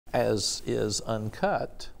as is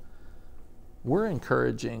UNCUT, we're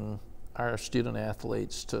encouraging our student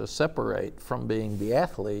athletes to separate from being the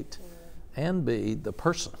athlete and be the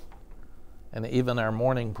person. And even our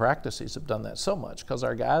morning practices have done that so much, because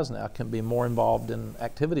our guys now can be more involved in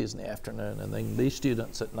activities in the afternoon, and they can be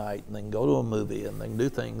students at night, and they can go to a movie, and they can do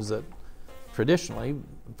things that traditionally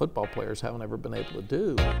football players haven't ever been able to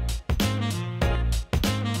do.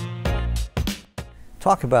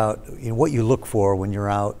 Talk about what you look for when you're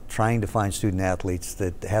out trying to find student athletes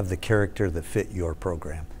that have the character that fit your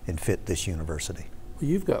program and fit this university. Well,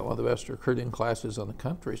 you've got one of the best recruiting classes in the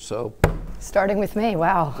country, so. Starting with me,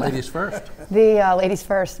 wow. Ladies first. The ladies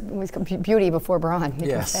first, beauty before brawn.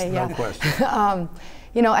 Yes, say, no yeah. question.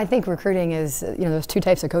 I think recruiting is, there's two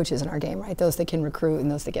types of coaches in our game, right? Those that can recruit and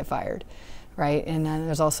those that get fired, right? And then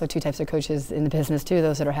there's also two types of coaches in the business too,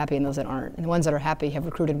 those that are happy and those that aren't. And the ones that are happy have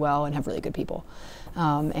recruited well and have really good people.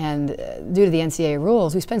 And due to the NCAA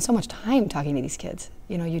rules, we spend so much time talking to these kids.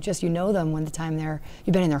 You know them when the time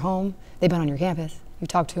you've been in their home, they've been on your campus, you've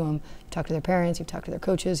talked to them, you've talked to their parents, you've talked to their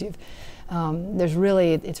coaches. It's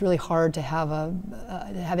really hard to have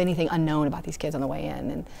anything unknown about these kids on the way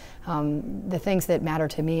in. And the things that matter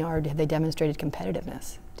to me are, have they demonstrated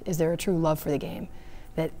competitiveness? Is there a true love for the game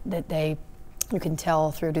that you can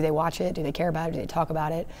tell through? Do they watch it? Do they care about it? Do they talk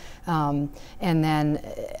about it? And then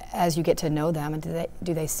as you get to know them,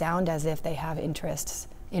 do they sound as if they have interests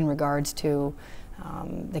in regards to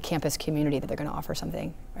the campus community, that they're going to offer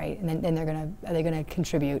something, right? And then are they going to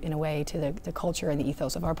contribute in a way to the culture and the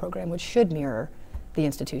ethos of our program, which should mirror the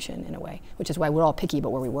institution in a way, which is why we're all picky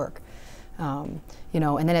about where we work. And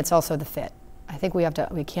then it's also the fit. I think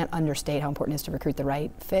we can't understate how important it is to recruit the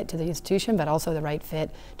right fit to the institution, but also the right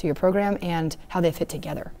fit to your program and how they fit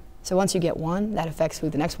together. So once you get one, that affects who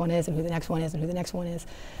the next one is and who the next one is and who the next one is.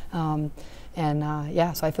 So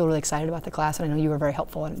I feel really excited about the class, and I know you were very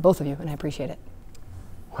helpful, and both of you, and I appreciate it.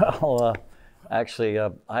 Well, actually, I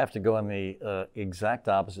have to go in the exact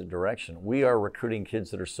opposite direction. We are recruiting kids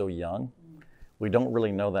that are so young, we don't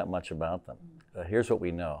really know that much about them. Here's what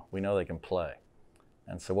we know. We know they can play.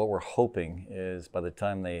 And so what we're hoping is by the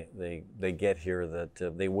time they get here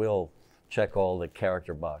that they will check all the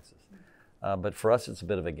character boxes. But for us, it's a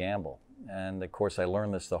bit of a gamble. And of course, I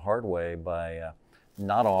learned this the hard way by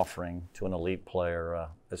not offering to an elite player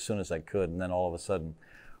as soon as I could. And then all of a sudden,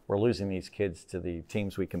 we're losing these kids to the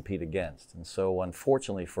teams we compete against. And so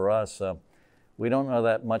unfortunately for us, we don't know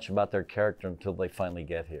that much about their character until they finally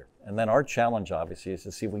get here. And then our challenge, obviously, is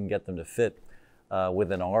to see if we can get them to fit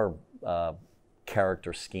within our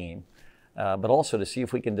character scheme, but also to see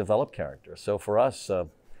if we can develop character. So for us,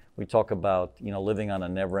 we talk about living on a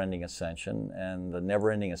never-ending ascension, and the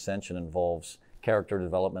never-ending ascension involves character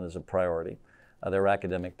development as a priority, their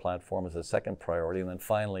academic platform as a second priority, and then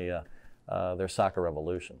finally their soccer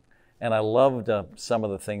revolution. And I loved some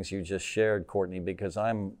of the things you just shared, Courtney, because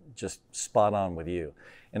I'm just spot on with you.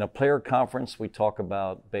 In a player conference, we talk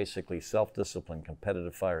about basically self-discipline,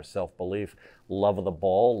 competitive fire, self-belief, love of the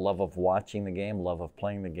ball, love of watching the game, love of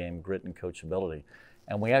playing the game, grit and coachability.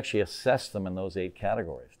 And we actually assess them in those 8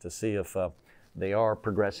 categories to see if they are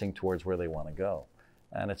progressing towards where they want to go.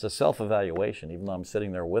 And it's a self-evaluation. Even though I'm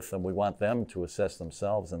sitting there with them, we want them to assess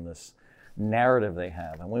themselves in this narrative they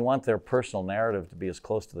have. And we want their personal narrative to be as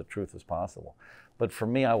close to the truth as possible. But for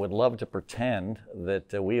me, I would love to pretend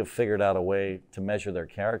that we have figured out a way to measure their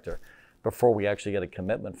character before we actually get a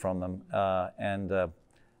commitment from them.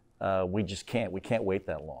 We just can't. We can't wait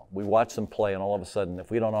that long. We watch them play, and all of a sudden,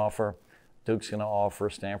 if we don't offer, Duke's going to offer,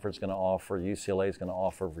 Stanford's going to offer, UCLA's going to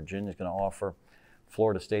offer, Virginia's going to offer,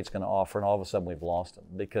 Florida State's going to offer, and all of a sudden we've lost them.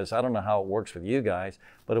 Because I don't know how it works with you guys,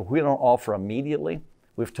 but if we don't offer immediately,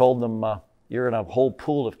 we've told them, you're in a whole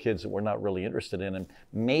pool of kids that we're not really interested in, and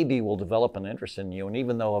maybe we'll develop an interest in you. And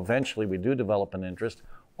even though eventually we do develop an interest,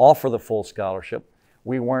 offer the full scholarship,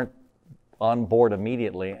 we weren't on board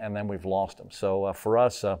immediately, and then we've lost them. So for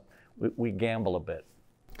us, we gamble a bit.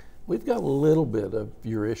 We've got a little bit of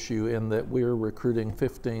your issue in that we're recruiting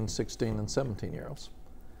 15, 16, and 17-year-olds.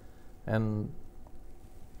 And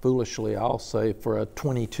foolishly, I'll say for a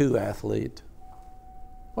 22 athlete,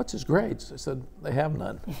 what's his grades? I said, they have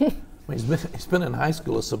none. I mean, he's been in high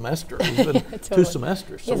school a semester. He's been totally. 2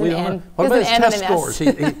 semesters. So we don't know. What about his test scores?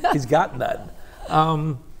 He's got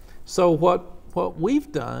none. So what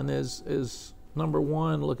we've done is number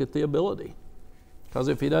one, look at the ability. Because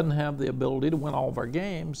if he doesn't have the ability to win all of our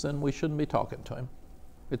games, then we shouldn't be talking to him.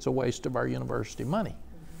 It's a waste of our university money.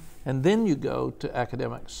 And then you go to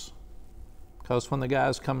academics. Because when the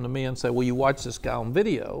guys come to me and say, well, you watch this guy on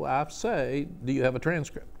video, I say, do you have a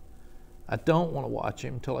transcript? I don't want to watch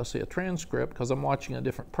him until I see a transcript, because I'm watching a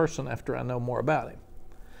different person after I know more about him.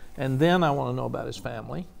 And then I want to know about his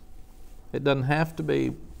family. It doesn't have to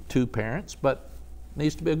be 2 parents, but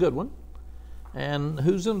needs to be a good one. And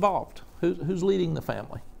who's involved? Who's leading the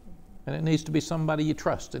family? And it needs to be somebody you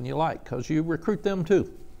trust and you like, because you recruit them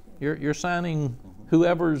too. You're signing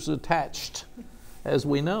whoever's attached, as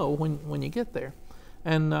we know, when you get there.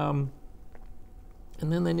 And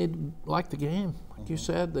then they need to like the game, like you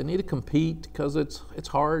said. They need to compete, because it's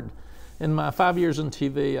hard. In my 5 years in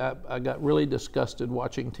TV, I got really disgusted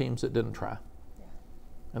watching teams that didn't try.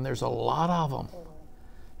 And there's a lot of them.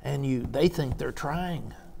 And they think they're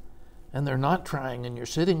trying, and they're not trying, and you're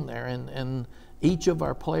sitting there, and each of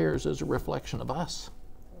our players is a reflection of us.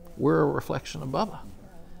 We're a reflection of Bubba.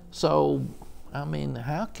 So, I mean,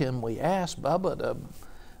 how can we ask Bubba to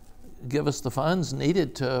give us the funds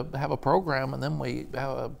needed to have a program, and then we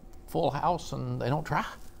have a full house and they don't try?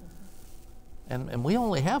 And we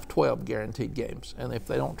only have 12 guaranteed games, and if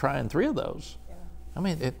they don't try in 3 of those, I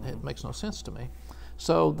mean, it makes no sense to me.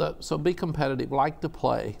 So be competitive, like to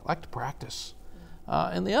play, like to practice.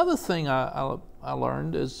 And the other thing I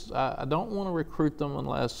learned is I don't want to recruit them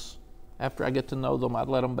unless, after I get to know them, I'd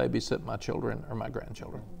let them babysit my children or my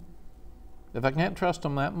grandchildren. If I can't trust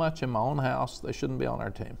them that much in my own house, they shouldn't be on our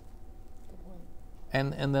team.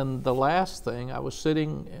 And then the last thing, I was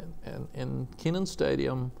sitting in Kenan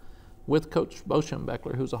Stadium with Coach Bo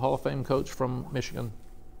Schembechler, who's a Hall of Fame coach from Michigan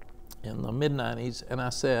in the mid-90s, and I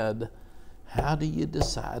said, how do you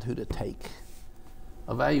decide who to take?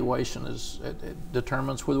 Evaluation it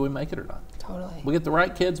determines whether we make it or not. Totally. We get the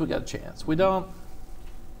right kids, we got a chance. We don't,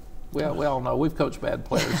 we all know we've coached bad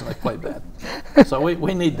players and they play bad. So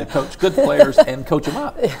we need to coach good players and coach them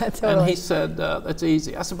up. Yeah, totally. And he said, that's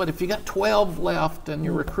easy. I said, but if you got 12 left and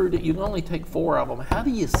you're recruiting, you can only take 4 of them. How do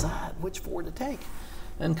you decide which 4 to take?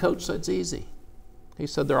 And Coach said, it's easy. He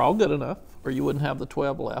said, they're all good enough, or you wouldn't have the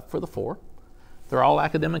 12 left for the 4. They're all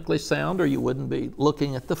academically sound, or you wouldn't be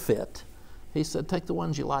looking at the fit. He said, take the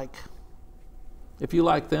ones you like. If you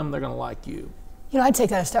like them, they're going to like you. You know, I'd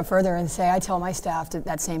take that a step further and say, I tell my staff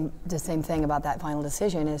the same thing about that final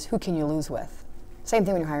decision is, who can you lose with? Same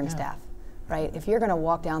thing when you're hiring staff, right? If you're going to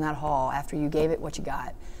walk down that hall after you gave it what you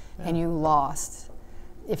got and you lost,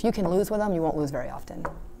 if you can lose with them, you won't lose very often,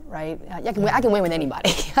 right? I can win with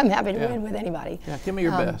anybody. I'm happy to win with anybody. Yeah, give me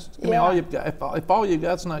your best. Give me all you've got. If all you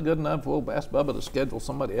got's not good enough, we'll ask Bubba to schedule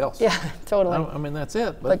somebody else. Yeah, totally. I mean, that's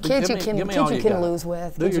it. But kids you can lose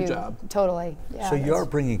with. Do your job. Totally. Yeah, so you are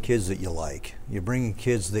bringing kids that you like. You're bringing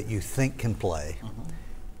kids that you think can play.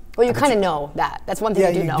 Well, you kind of know that. That's one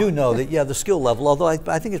thing you do know. Yeah, you do know that, the skill level, although I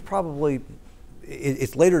think it's probably,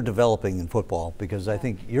 it's later developing in football, because I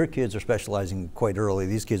think your kids are specializing quite early.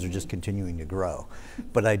 These kids are just continuing to grow.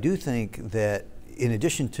 But I do think that in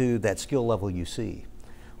addition to that skill level you see,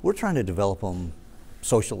 we're trying to develop them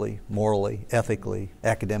socially, morally, ethically,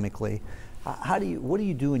 academically. What do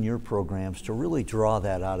you do in your programs to really draw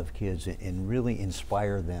that out of kids and really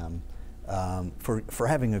inspire them for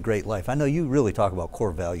having a great life? I know you really talk about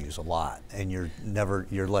core values a lot, and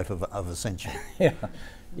your life of ascension.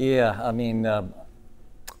 Yeah. I mean,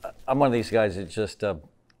 I'm one of these guys that just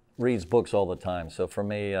reads books all the time. So for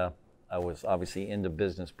me, I was obviously into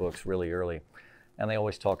business books really early, and they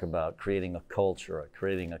always talk about creating a culture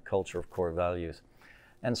of core values.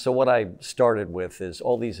 And so what I started with is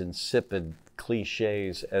all these insipid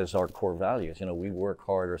cliches as our core values. You know, we work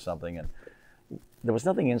hard or something, and there was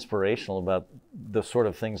nothing inspirational about the sort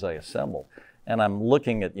of things I assembled. And I'm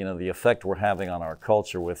looking at, the effect we're having on our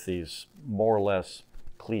culture with these more or less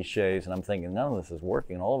cliches, and I'm thinking, none of this is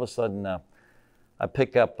working. And all of a sudden, I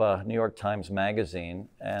pick up New York Times Magazine,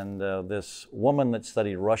 and this woman that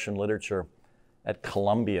studied Russian literature at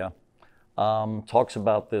Columbia talks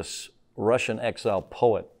about this Russian exile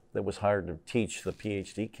poet that was hired to teach the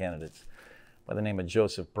PhD candidates by the name of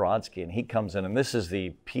Joseph Brodsky. And he comes in, and this is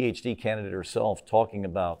the PhD candidate herself talking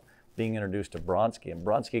about being introduced to Brodsky. And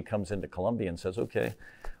Brodsky comes into Columbia and says, okay,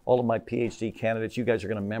 all of my PhD candidates, you guys are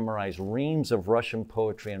going to memorize reams of Russian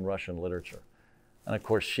poetry and Russian literature. And of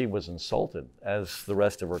course, she was insulted, as the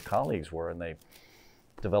rest of her colleagues were, and they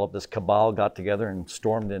developed this cabal, got together and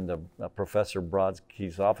stormed into Professor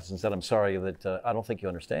Brodsky's office and said, I'm sorry, that I don't think you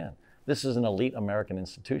understand. This is an elite American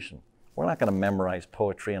institution. We're not going to memorize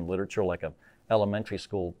poetry and literature like an elementary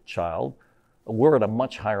school child. We're at a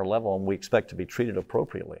much higher level, and we expect to be treated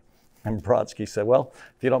appropriately. And Brodsky said, well,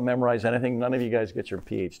 if you don't memorize anything, none of you guys get your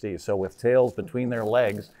PhD. So with tails between their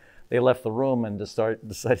legs, they left the room and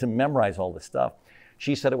decided to memorize all this stuff.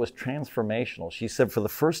 She said it was transformational. She said for the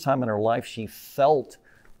first time in her life, she felt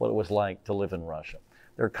what it was like to live in Russia.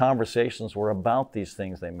 Their conversations were about these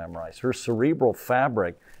things they memorized. Her cerebral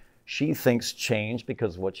fabric, she thinks, changed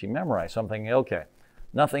because of what she memorized. So I'm thinking, okay,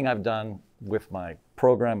 Nothing I've done with my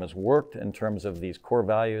program has worked in terms of these core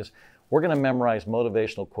values. We're going to memorize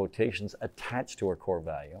motivational quotations attached to our core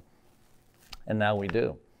value. And now we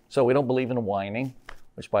do. So we don't believe in whining,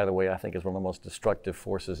 which, by the way, I think is one of the most destructive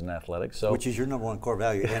forces in athletics. So, which is your #1 core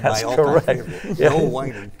value and that's my all-time correct. favorite. Yeah. No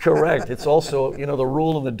whining. Correct. It's also, you know, the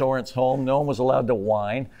rule in the Dorrance home, no one was allowed to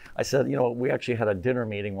whine. I said, you know, we actually had a dinner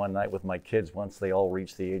meeting one night with my kids once they all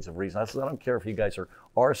reached the age of reason. I said, I don't care if you guys are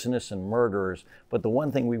arsonists and murderers, but the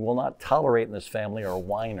one thing we will not tolerate in this family are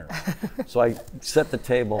whiners. So I set the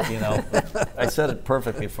table, you know, I set it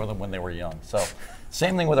perfectly for them when they were young. So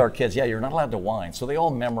same thing with our kids. Yeah, you're not allowed to whine. So they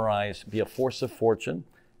all memorize, be a force of fortune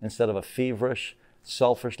instead of a feverish,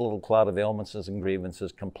 selfish little cloud of ailments and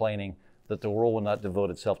grievances complaining that the world will not devote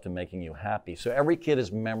itself to making you happy. So every kid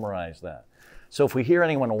has memorized that. So if we hear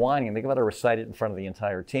anyone whining, they've got to recite it in front of the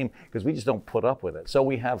entire team because we just don't put up with it. So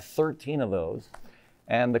we have 13 of those.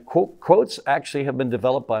 And the quotes actually have been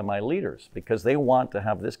developed by my leaders because they want to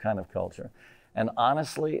have this kind of culture. And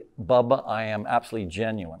honestly, Bubba, I am absolutely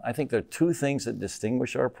genuine. I think there are two things that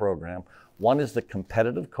distinguish our program. One is the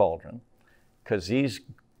competitive cauldron, because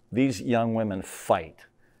these young women fight.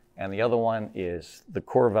 And the other one is the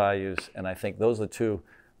core values. And I think those are the two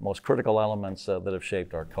most critical elements that have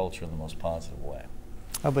shaped our culture in the most positive way.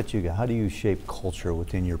 How about you guys? How do you shape culture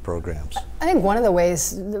within your programs? I think one of the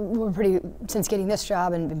ways since getting this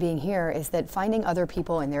job and being here, is that finding other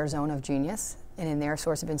people in their zone of genius and in their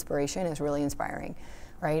source of inspiration is really inspiring,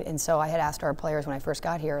 right? And so I had asked our players when I first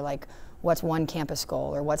got here, like, what's one campus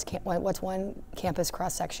goal, or what's one campus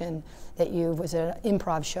cross section that was it an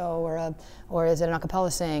improv show, or is it an a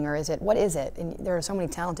cappella sing, or what is it? And there are so many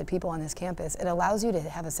talented people on this campus. It allows you to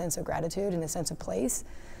have a sense of gratitude and a sense of place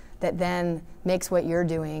that then makes what you're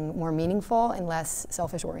doing more meaningful and less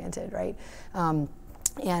selfish oriented, right?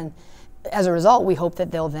 And as a result, we hope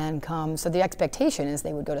that they'll then come. So the expectation is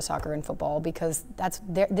they would go to soccer and football because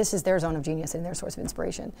this is their zone of genius and their source of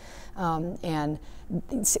inspiration. And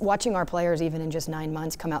watching our players, even in just 9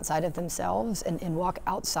 months, come outside of themselves and walk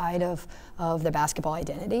outside of their basketball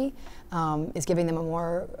identity is giving them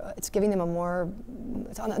they're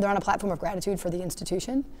on a platform of gratitude for the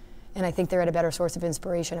institution. And I think they're at a better source of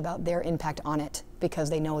inspiration about their impact on it because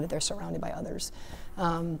they know that they're surrounded by others.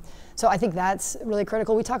 So I think that's really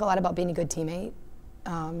critical. We talk a lot about being a good teammate,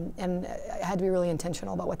 and I had to be really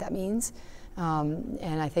intentional about what that means.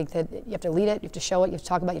 And I think that you have to lead it, you have to show it, you have to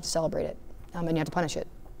talk about it, you have to celebrate it, and you have to punish it.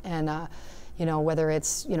 And you know, whether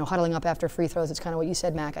it's huddling up after free throws, it's kind of what you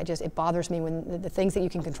said, Mac. It bothers me when the things that you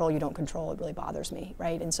can control, you don't control. It really bothers me,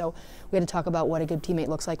 right? And so we had to talk about what a good teammate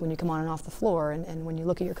looks like when you come on and off the floor, and when you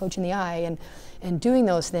look at your coach in the eye, and doing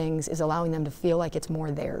those things is allowing them to feel like it's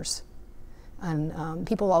more theirs. And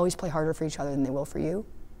people will always play harder for each other than they will for you.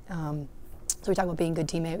 So we talk about being a good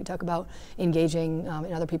teammate. We talk about engaging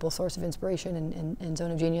in other people's source of inspiration and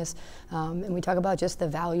zone of genius. And we talk about just the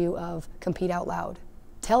value of compete out loud.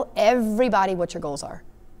 Tell everybody what your goals are,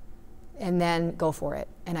 and then go for it.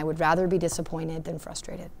 And I would rather be disappointed than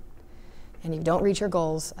frustrated. And if you don't reach your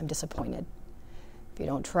goals, I'm disappointed. If you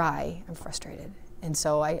don't try, I'm frustrated. And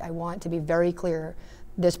so I want to be very clear.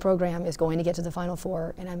 This program is going to get to the Final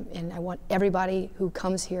Four, and I want everybody who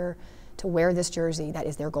comes here to wear this jersey. That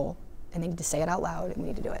is their goal, and they need to say it out loud, and we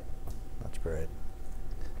need to do it. That's great.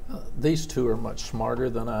 These two are much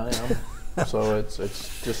smarter than I am. So it's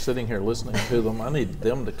just sitting here listening to them. I need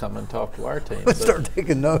them to come and talk to our team. Start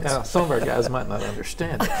taking notes. Yeah, some of our guys might not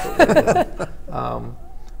understand it.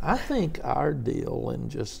 I think our deal in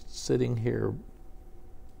just sitting here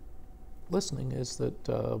listening is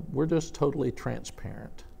that we're just totally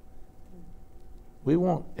transparent. We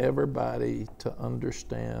want everybody to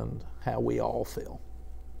understand how we all feel.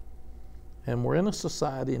 And we're in a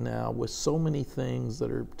society now with so many things that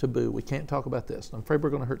are taboo. We can't talk about this. I'm afraid we're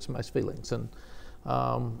going to hurt somebody's feelings. And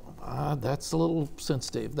that's a little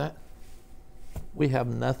sensitive. We have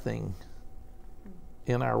nothing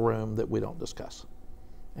in our room that we don't discuss.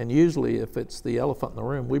 And usually if it's the elephant in the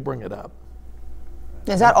room, we bring it up.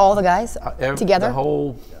 Is that all the guys together? The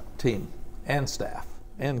whole team and staff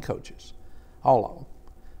and coaches, all of them.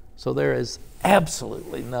 So there is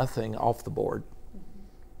absolutely nothing off the board.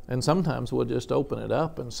 And sometimes we'll just open it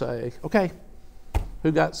up and say, okay,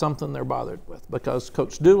 who got something they're bothered with? Because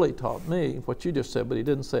Coach Dooley taught me what you just said, but he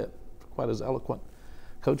didn't say it quite as eloquent.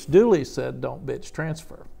 Coach Dooley said, don't bitch,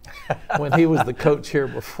 transfer. When he was the coach here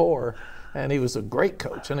before, and he was a great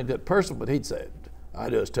coach and a good person, but he'd say, I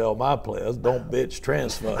just tell my players, don't bitch,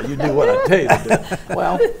 transfer. You do what I tell you to do.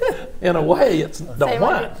 Well, in a way, it's don't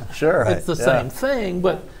whine. Sure. It's the same thing,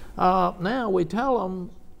 but now we tell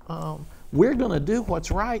them, we're going to do what's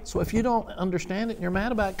right, so if you don't understand it and you're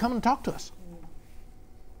mad about it, come and talk to us.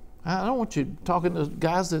 I don't want you talking to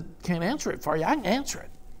guys that can't answer it for you. I can answer it.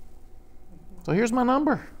 So here's my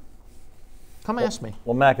number. Come ask me.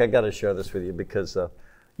 Well, Mac, I got to share this with you because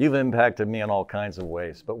you've impacted me in all kinds of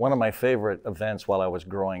ways. But one of my favorite events while I was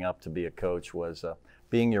growing up to be a coach was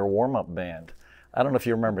being your warm-up band. I don't know if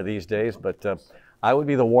you remember these days, but I would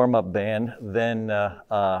be the warm-up band, then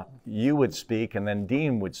you would speak, and then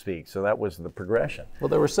Dean would speak. So that was the progression. Well,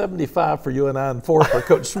 there were 75 for you and I and 4 for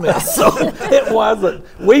Coach Smith. So it wasn't.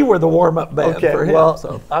 We were the warm-up band for him. Well,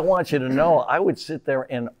 so. I want you to know I would sit there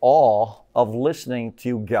in awe of listening to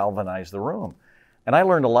you galvanize the room. And I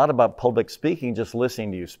learned a lot about public speaking just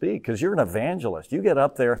listening to you speak, because you're an evangelist. You get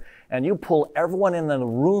up there and you pull everyone in the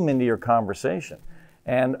room into your conversation.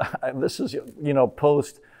 And this is, you know,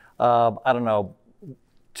 post, I don't know,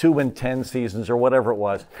 2 and 10 seasons or whatever it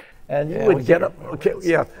was. And you would get up, okay,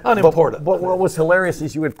 yeah. Unimportant. But what was hilarious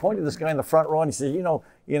is you would point to this guy in the front row and he said,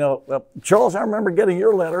 Charles, I remember getting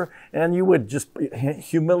your letter, and you would just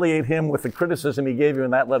humiliate him with the criticism he gave you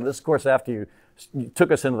in that letter. This, of course, after you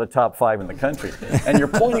took us into the top 5 in the country. And you're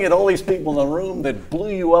pointing at all these people in the room that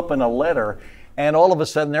blew you up in a letter, and all of a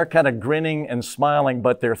sudden they're kind of grinning and smiling,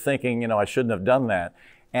 but they're thinking, I shouldn't have done that.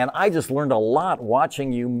 And I just learned a lot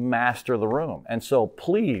watching you master the room. And so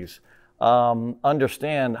please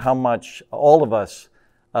understand how much all of us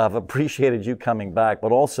have appreciated you coming back,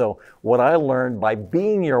 but also what I learned by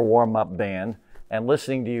being your warm-up band and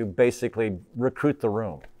listening to you basically recruit the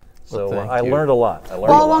room. So I learned a lot.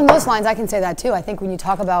 Well, along those lines, I can say that too. I think when you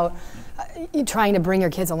talk about trying to bring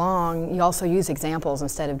your kids along, you also use examples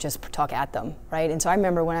instead of just talk at them, right? And so I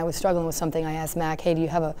remember when I was struggling with something, I asked Mac, hey, if you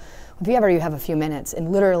have a few minutes?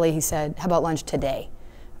 And literally he said, how about lunch today?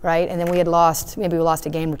 Right? And then maybe we lost a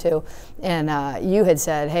game or 2, and you had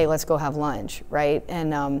said, hey, let's go have lunch, right?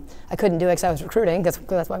 And I couldn't do it because I was recruiting, because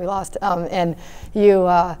that's why we lost. And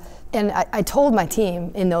I told my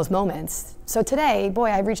team in those moments, so today, boy,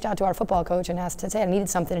 I reached out to our football coach and asked to say I needed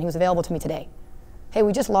something, and he was available to me today. Hey,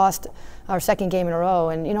 we just lost our 2nd game in a row,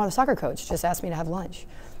 and the soccer coach just asked me to have lunch.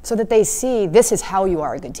 So that they see this is how you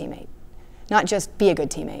are a good teammate. Not just be a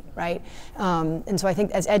good teammate, right? And so I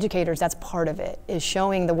think as educators, that's part of it, is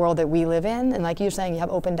showing the world that we live in. And like you're saying, you have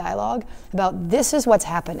open dialogue about this is what's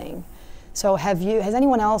happening. So have you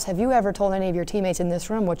ever told any of your teammates in this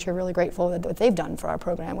room what you're really grateful that what they've done for our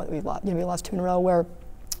program, what we've lost, we lost 2 in a row, where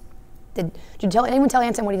did anyone tell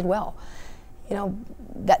Anson what he did well?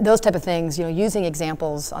 Those type of things, using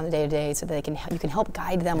examples on the day-to-day so that you can help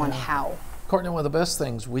guide them on how. Courtney, one of the best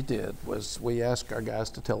things we did was we asked our guys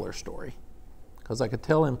to tell their story. Because I could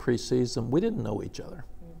tell in preseason, we didn't know each other.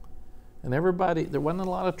 And there wasn't a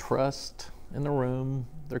lot of trust in the room.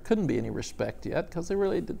 There couldn't be any respect yet because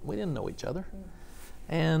we didn't know each other.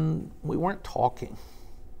 And we weren't talking.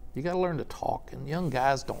 You got to learn to talk, and young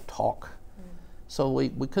guys don't talk. So we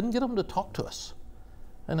couldn't get them to talk to us.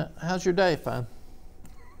 And how's your day? Fine.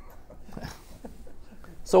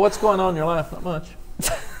 So what's going on in your life? Not much.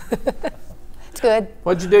 It's good.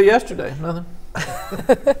 What'd you do yesterday? Nothing.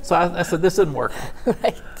 So I said, this isn't working.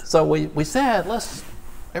 Right. So we said, let's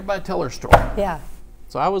everybody tell their story. Yeah.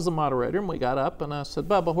 So I was the moderator, and we got up, and I said,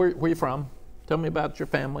 Bubba, where are you from? Tell me about your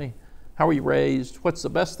family. How were you raised? What's the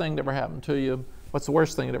best thing that ever happened to you? What's the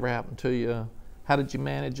worst thing that ever happened to you? How did you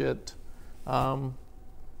manage it?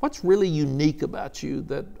 What's really unique about you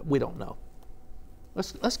that we don't know?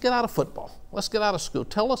 Let's get out of football. Let's get out of school.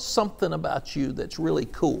 Tell us something about you that's really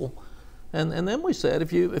cool. And then we said,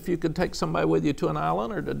 if you could take somebody with you to an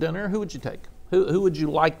island or to dinner, who would you take? Who would you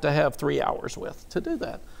like to have 3 hours with to do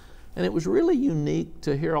that? And it was really unique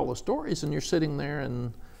to hear all the stories, and you're sitting there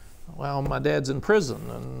and, well, my dad's in prison,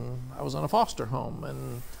 and I was in a foster home.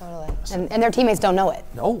 And totally. And their teammates don't know it.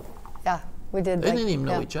 No. Yeah, we did. They didn't even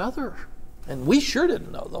know each other. And we sure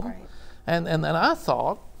didn't know them. Right. And then I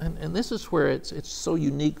thought, and this is where it's so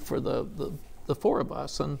unique for the 4 of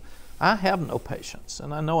us, and I have no patience,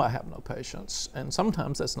 and I know I have no patience, and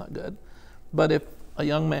sometimes that's not good. But if a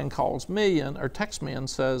young man calls me or texts me and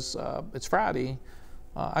says, it's Friday,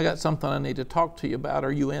 I got something I need to talk to you about,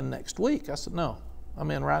 are you in next week? I said, no, I'm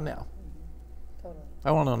in right now. Totally.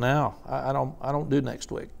 I want to know now. I don't do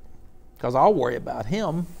next week, because I'll worry about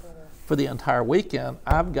him for the entire weekend.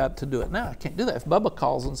 I've got to do it now. I can't do that. If Bubba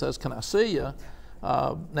calls and says, can I see you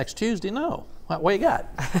next Tuesday? No. What you got?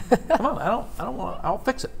 Come on, I don't want. I'll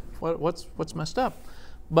fix it. What's messed up?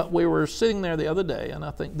 But we were sitting there the other day, and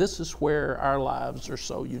I think this is where our lives are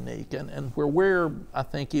so unique, and where we're, I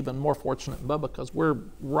think, even more fortunate than Bubba, because we're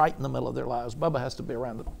right in the middle of their lives. Bubba has to be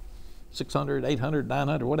around the 600, 800,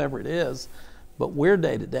 900, whatever it is, but we're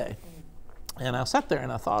day to day. And I sat there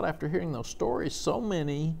and I thought, after hearing those stories, so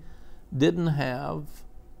many didn't have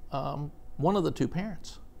one of the 2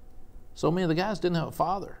 parents. So many of the guys didn't have a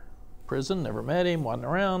father. Prison, never met him, wasn't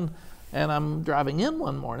around. And I'm driving in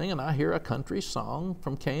one morning and I hear a country song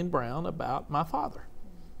from Kane Brown about my father.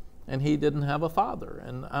 And he didn't have a father,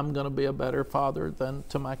 and I'm going to be a better father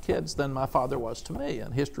to my kids than my father was to me.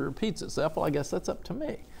 And history repeats itself. Well, I guess that's up to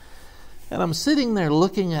me. And I'm sitting there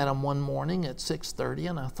looking at them one morning at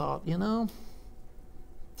 6:30, and I thought, you know,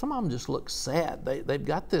 some of them just look sad. They've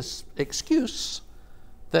got this excuse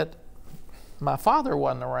that my father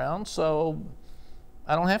wasn't around, so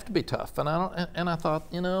I don't have to be tough. And I thought,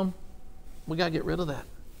 you know, we got to get rid of that.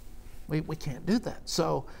 We can't do that.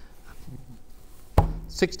 So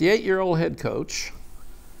 68-year-old head coach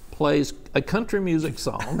plays a country music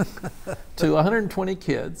song to 120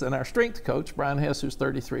 kids, and our strength coach, Brian Hess, who's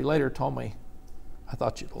 33, later told me, I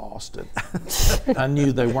thought you'd lost it. I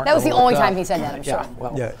knew they weren't. That was the only time he said that, I'm sure.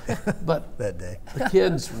 Well, but that day. The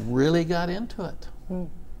kids really got into it.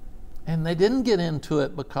 And they didn't get into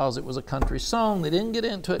it because it was a country song. They didn't get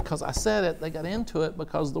into it because I said it. They got into it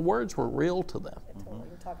because the words were real to them.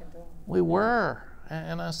 We were.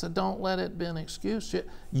 And I said, don't let it be an excuse.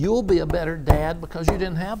 You'll be a better dad because you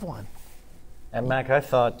didn't have one. And Mac, I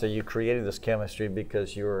thought you created this chemistry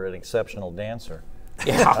because you were an exceptional dancer.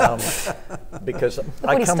 Yeah. Because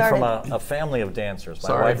I come from a family of dancers.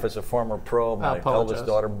 My wife is a former pro, my eldest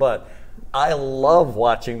daughter, but I love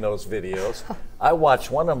watching those videos. I watched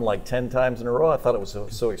one of them like 10 times in a row. I thought it was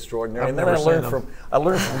so extraordinary. And then I learned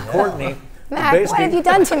from Courtney. Mac, what have you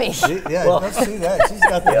done to me? Let's see that. She's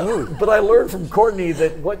got the mood. But I learned from Courtney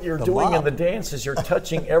that what you're doing in the dance is you're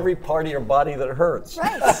touching every part of your body that hurts.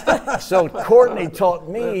 Right. So Courtney taught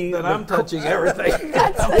me that I'm touching everything.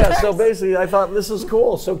 So basically I thought this is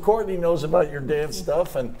cool. So Courtney knows about your dance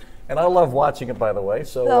stuff, and I love watching it, by the way.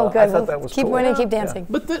 So I thought that was keep cool. winning, keep dancing.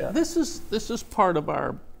 But this is part of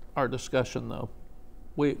our discussion, though.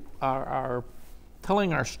 Our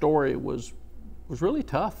telling our story was really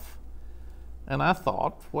tough. And I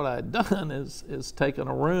thought what I'd done is taken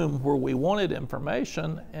a room where we wanted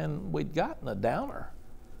information and we'd gotten a downer.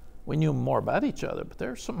 We knew more about each other, but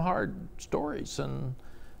there's some hard stories, and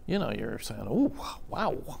you know, you're saying, oh,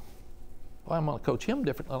 wow, well, I'm going to coach him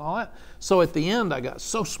differently and all that. So at the end, I got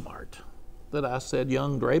so smart that I said,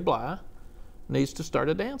 young Dre Bly needs to start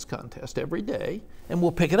a dance contest every day, and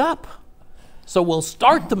we'll pick it up. So we'll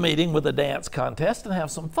start the meeting with a dance contest and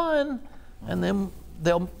have some fun, and then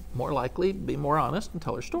they'll more likely be more honest and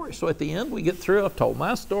tell their story. So at the end, we get through, I've told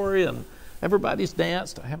my story, and everybody's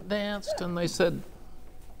danced. I haven't danced, and they said,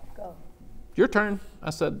 go. Your turn. I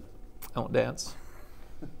said, I won't dance.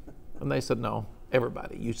 And they said, no,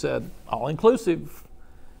 everybody. You said all inclusive.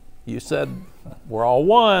 You said we're all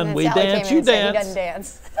one. We dance, you dance. He doesn't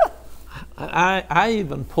dance. I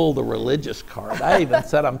even pulled the religious card. I even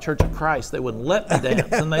said I'm Church of Christ. They wouldn't let me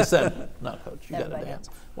dance. And they said, no, coach, you got to dance.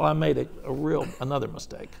 Well, I made another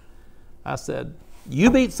mistake. I said, you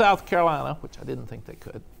beat South Carolina, which I didn't think they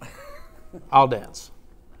could. I'll dance.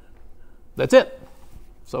 That's it.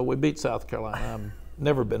 So we beat South Carolina. I've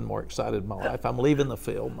never been more excited in my life. I'm leaving the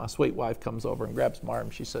field. My sweet wife comes over and grabs my arm.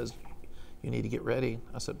 She says, you need to get ready.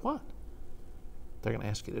 I said, what? They're going to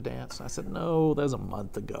ask you to dance. I said, no, that was a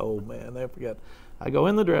month ago, man. They forget. I go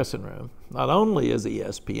in the dressing room. Not only is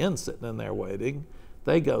ESPN sitting in there waiting,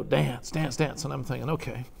 they go, dance, dance, dance. And I'm thinking,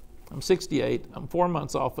 okay, I'm 68. I'm 4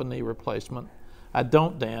 months off a knee replacement. I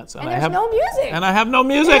don't dance. And there's no music. And I have no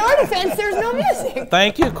music. In our defense, there's no music.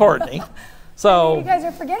 Thank you, Courtney. So you guys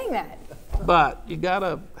are forgetting that. But you got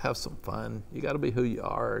to have some fun. You got to be who you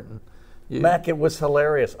are. And Mac, it was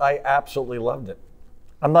hilarious. I absolutely loved it.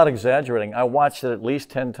 I'm not exaggerating. I watched it at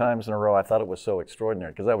least 10 times in a row. I thought it was so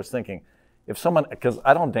extraordinary because I was thinking, because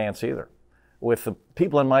I don't dance either. With the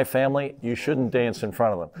people in my family, you shouldn't dance in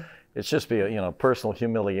front of them. It's just be a personal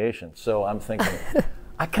humiliation. So I'm thinking,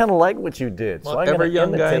 I kind of like what you did. Well, so every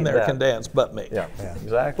young guy in there can dance but me. Yeah,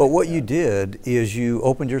 exactly. But what you did is you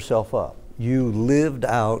opened yourself up. You lived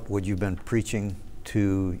out what you've been preaching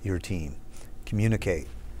to your team. Communicate.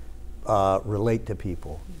 Relate to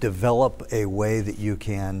people, develop a way that you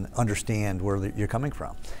can understand where you're coming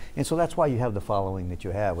from. And so that's why you have the following that you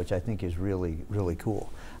have, which I think is really, really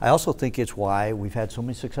cool. I also think it's why we've had so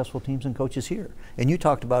many successful teams and coaches here. And you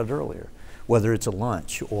talked about it earlier, whether it's a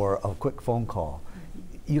lunch or a quick phone call.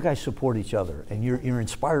 You guys support each other, and you're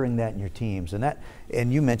inspiring that in your teams.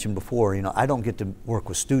 And you mentioned before, I don't get to work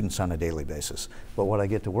with students on a daily basis, but what I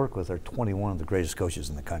get to work with are 21 of the greatest coaches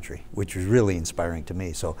in the country, which is really inspiring to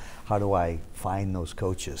me. So how do I find those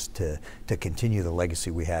coaches to continue the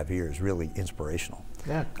legacy we have here is really inspirational.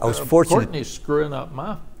 Yeah, I was fortunate. Courtney's screwing up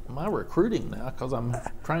my my recruiting now because I'm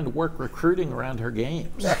trying to work recruiting around her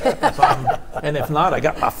games. And if not, I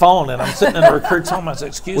got my phone and I'm sitting in the recruit's home. I say,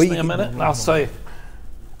 excuse me a minute, and I'll say,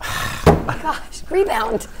 gosh,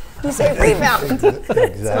 rebound. You say rebound.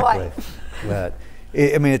 Exactly. But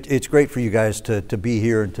I mean, it's great for you guys to be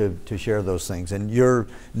here and to share those things. And you're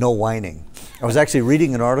no whining. I was actually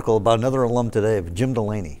reading an article about another alum today, of Jim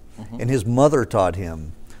Delaney, and his mother taught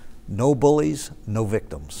him, no bullies, no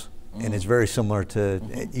victims. And it's very similar to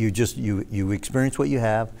you experience what you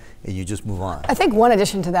have and you just move on. I think one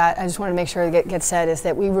addition to that, I just want to make sure it gets said, is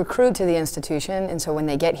that we recruit to the institution, and so when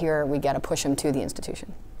they get here, we got to push them to the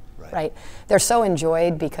institution. Right? They're so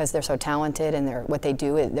enjoyed because they're so talented, and what they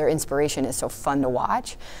do, their inspiration is so fun to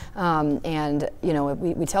watch. And you know,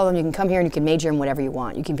 we tell them you can come here and you can major in whatever you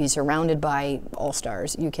want. You can be surrounded by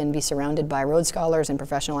all-stars. You can be surrounded by Rhodes Scholars and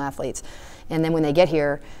professional athletes. And then when they get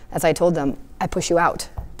here, as I told them, I push you out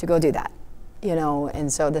to go do that. You know,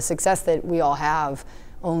 and so the success that we all have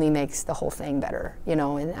only makes the whole thing better. You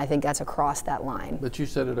know, and I think that's across that line. But you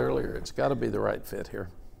said it earlier, it's got to be the right fit here.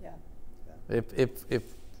 Yeah. If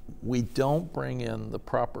we don't bring in the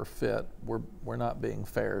proper fit, we're not being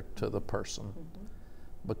fair to the person,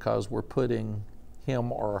 because we're putting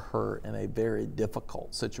him or her in a very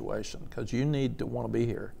difficult situation, because you need to want to be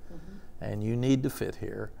here and you need to fit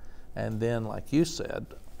here. And then, like you said,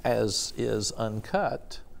 as is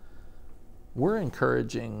UNCUT, we're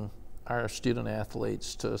encouraging our student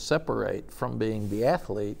athletes to separate from being the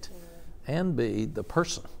athlete and be the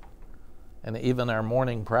person. And even our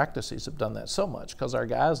morning practices have done that so much, because our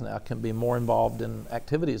guys now can be more involved in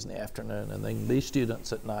activities in the afternoon, and they can be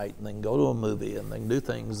students at night, and they can go to a movie, and they can do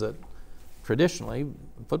things that traditionally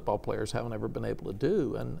football players haven't ever been able to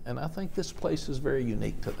do. And I think this place is very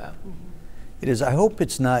unique to that. It is. I hope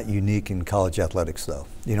it's not unique in college athletics, though.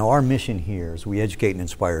 You know, our mission here is we educate and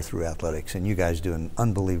inspire through athletics, and you guys do an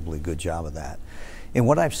unbelievably good job of that. And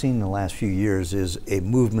what I've seen in the last few years is a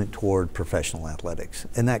movement toward professional athletics,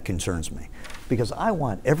 and that concerns me, because I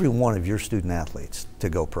want every one of your student athletes to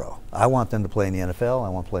go pro. I want them to play in the NFL, I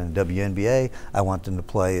want to play in the WNBA, I want them to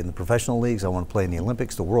play in the professional leagues, I want to play in the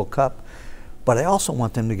Olympics, the World Cup, but I also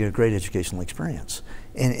want them to get a great educational experience.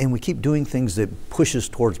 And we keep doing things that push us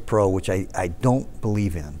towards pro, which I don't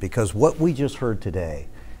believe in, because what we just heard today,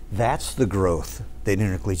 that's the growth that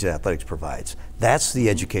intercollegiate athletics provides. That's the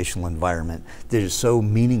educational environment that is so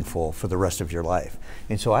meaningful for the rest of your life.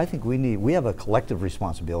 And so I think we have a collective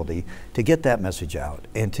responsibility to get that message out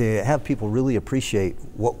and to have people really appreciate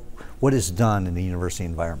what is done in the university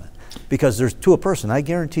environment. Because there's, to a person, I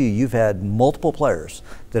guarantee you've had multiple players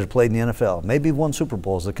that have played in the NFL, maybe won Super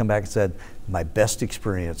Bowls, that come back and said, my best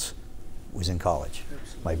experience was in college.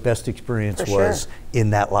 My best experience was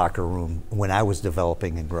in that locker room when I was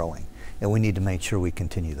developing and growing. And we need to make sure we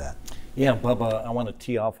continue that. Yeah, Bubba, I want to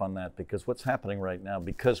tee off on that, because what's happening right now,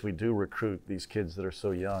 because we do recruit these kids that are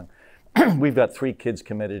so young, we've got 3 kids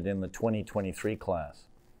committed in the 2023 class.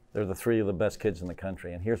 They're the 3 of the best kids in the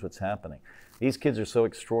country, and here's what's happening. These kids are so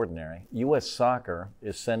extraordinary. U.S. Soccer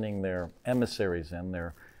is sending their emissaries in,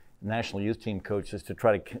 their national youth team coaches, to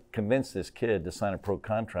try to convince this kid to sign a pro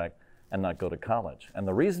contract and not go to college. And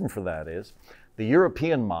the reason for that is the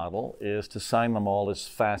European model is to sign them all as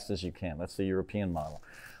fast as you can. That's the European model.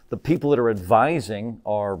 The people that are advising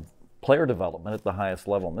our player development at the highest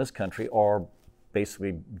level in this country are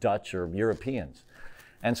basically Dutch or Europeans.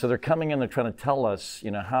 And so they're coming in, they're trying to tell us,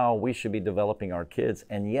 you know, how we should be developing our kids.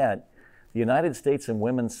 And yet, the United States in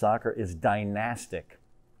women's soccer is dynastic.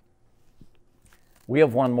 We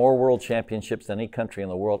have won more world championships than any country in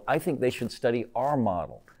the world. I think they should study our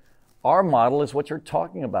model. Our model is what you're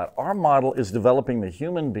talking about. Our model is developing the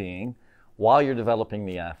human being while you're developing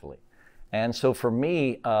the athlete. And so for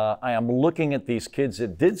me, I am looking at these kids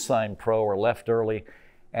that did sign pro or left early,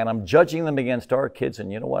 and I'm judging them against our kids.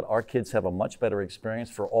 And you know what? Our kids have a much better experience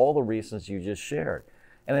for all the reasons you just shared.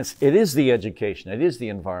 And it is the education, it is the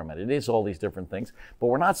environment, it is all these different things, but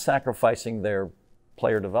we're not sacrificing their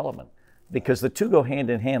player development, because the two go hand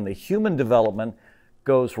in hand. The human development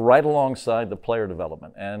goes right alongside the player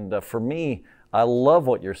development. And for me, I love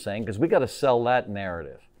what you're saying, because we got to sell that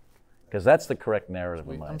narrative, because that's the correct narrative.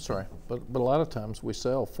 I'm sorry, but a lot of times we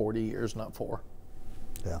sell 40 years, not 4.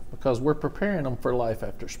 Yeah. Because we're preparing them for life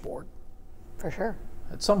after sport. For sure.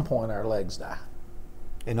 At some point, our legs die.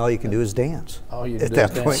 And all you can do is dance. All you can at do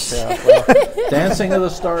that is point. dance. Yeah, well, Dancing of the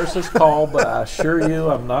Stars is called, but I assure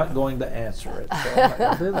you I'm not going to answer it. So I'm not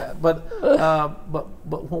going to do that.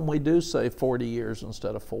 But when we do say 40 years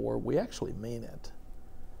instead of 4, we actually mean it.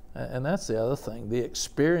 And that's the other thing. The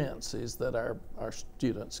experiences that our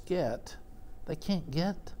students get, they can't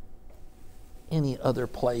get any other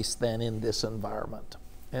place than in this environment.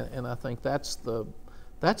 and I think that's the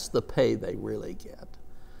pay they really get.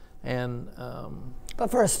 And but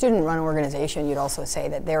for a student-run organization, you'd also say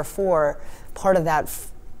that therefore part of that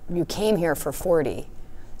you came here for 40,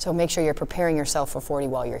 so make sure you're preparing yourself for 40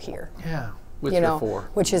 while you're here. Yeah, with your 4.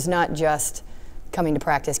 Which is not just coming to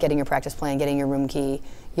practice, getting your practice plan, getting your room key,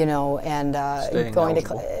 and going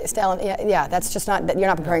to yeah. That's just not, you're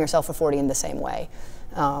not preparing yourself for 40 in the same way.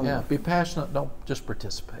 Yeah, be passionate. Don't just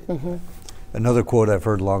participate. Mm-hmm. Another quote I've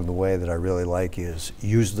heard along the way that I really like is,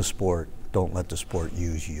 use the sport, don't let the sport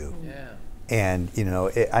use you. Yeah. And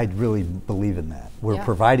I really believe in that. We're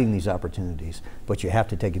providing these opportunities, but you have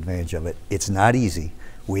to take advantage of it. It's not easy.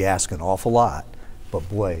 We ask an awful lot, but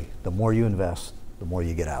boy, the more you invest, the more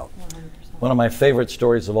you get out. 100%. One of my favorite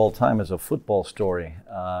stories of all time is a football story,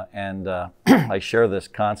 and I share this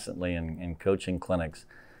constantly in coaching clinics.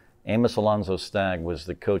 Amos Alonzo Stagg was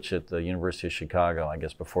the coach at the University of Chicago, I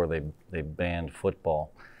guess before they banned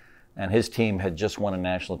football. And his team had just won a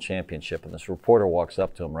national championship, and this reporter walks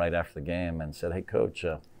up to him right after the game and said, "Hey, Coach,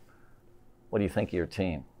 what do you think of your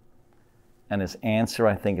team?" And his answer,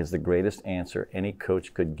 I think, is the greatest answer any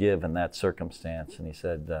coach could give in that circumstance. And he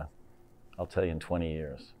said, "I'll tell you in 20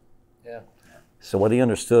 years." Yeah. So what he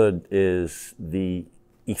understood is the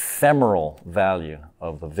ephemeral value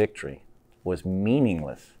of the victory was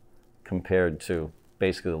meaningless compared to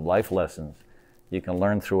basically the life lessons you can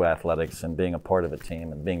learn through athletics and being a part of a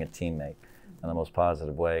team and being a teammate in the most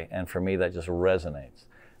positive way. And for me, that just resonates.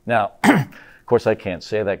 Now, of course, I can't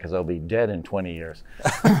say that because I'll be dead in 20 years.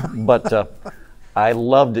 But I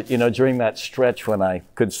loved it, during that stretch when I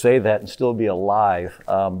could say that and still be alive.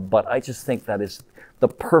 But I just think that is the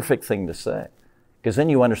perfect thing to say, because then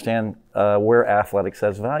you understand where athletics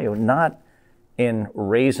has value, not in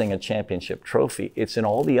raising a championship trophy. It's in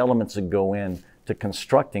all the elements that go in to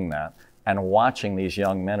constructing that and watching these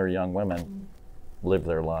young men or young women live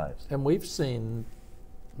their lives. And we've seen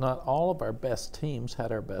not all of our best teams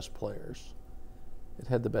had our best players. It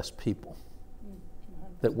had the best people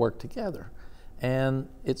that worked together. And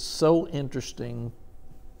it's so interesting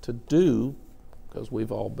to do, because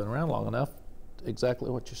we've all been around long enough,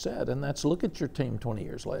 exactly what you said, and that's look at your team 20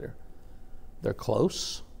 years later. They're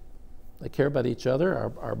close. They care about each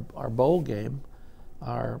other. Our bowl game,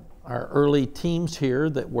 our early teams here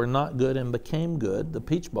that were not good and became good, the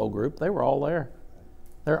Peach Bowl group, they were all there.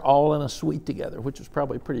 They're all in a suite together, which was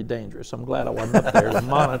probably pretty dangerous. I'm glad I wasn't up there to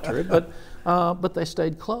monitor it, but they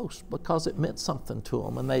stayed close because it meant something to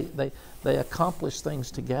them, and they accomplished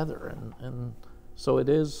things together, and so it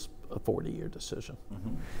is a 40-year decision.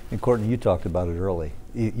 Mm-hmm. And Courtney, you talked about it early.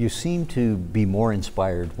 You seem to be more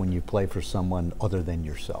inspired when you play for someone other than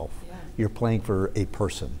yourself. Yeah. You're playing for a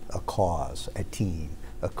person, a cause, a team,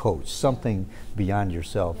 a coach. Something beyond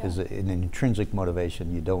yourself is an intrinsic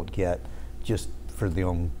motivation you don't get just for the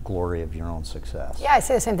own glory of your own success. Yeah, I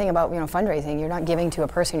say the same thing about fundraising. You're not giving to a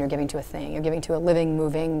person, you're giving to a thing. You're giving to a living,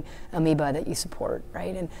 moving amoeba that you support,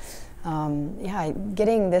 right? And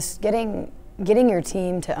getting your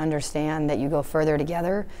team to understand that you go further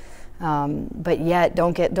together, but yet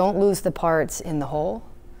don't lose the parts in the whole,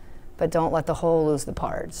 but don't let the whole lose the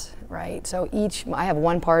parts, right? So I have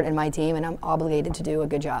one part in my team and I'm obligated to do a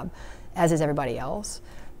good job, as is everybody else.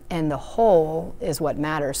 And the whole is what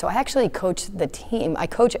matters. So I actually coach the team. I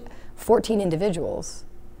coach 14 individuals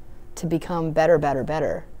to become better, better,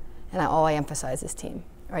 better. And all I emphasize is team,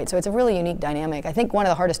 right? So it's a really unique dynamic. I think one of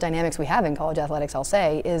the hardest dynamics we have in college athletics, I'll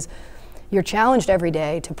say, is you're challenged every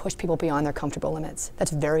day to push people beyond their comfortable limits.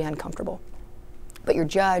 That's very uncomfortable. But you're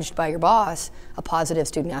judged by your boss a positive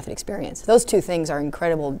student-athlete experience. Those two things are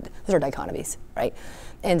incredible. Those are dichotomies, right?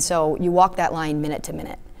 And so you walk that line minute to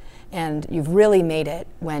minute. And you've really made it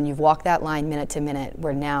when you've walked that line minute to minute,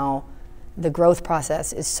 where now the growth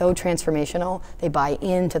process is so transformational, they buy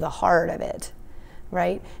into the heart of it,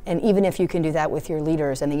 right? And even if you can do that with your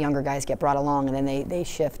leaders and the younger guys get brought along and then they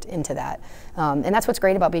shift into that. And that's what's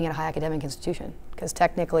great about being at a high academic institution, because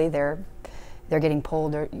technically they're getting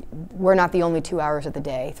pulled. We're not the only 2 hours of the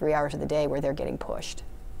day, 3 hours of the day where they're getting pushed.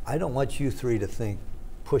 I don't want you three to think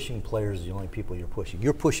pushing players are the only people you're pushing.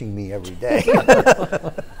 You're pushing me every day.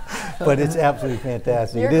 But it's absolutely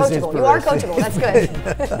fantastic. You're coachable. You are coachable. That's good.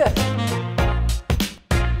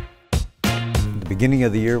 At the beginning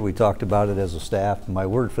of the year, we talked about it as a staff. My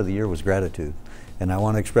word for the year was gratitude. And I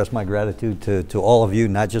want to express my gratitude to all of you,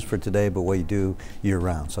 not just for today, but what you do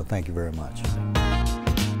year-round. So thank you very much.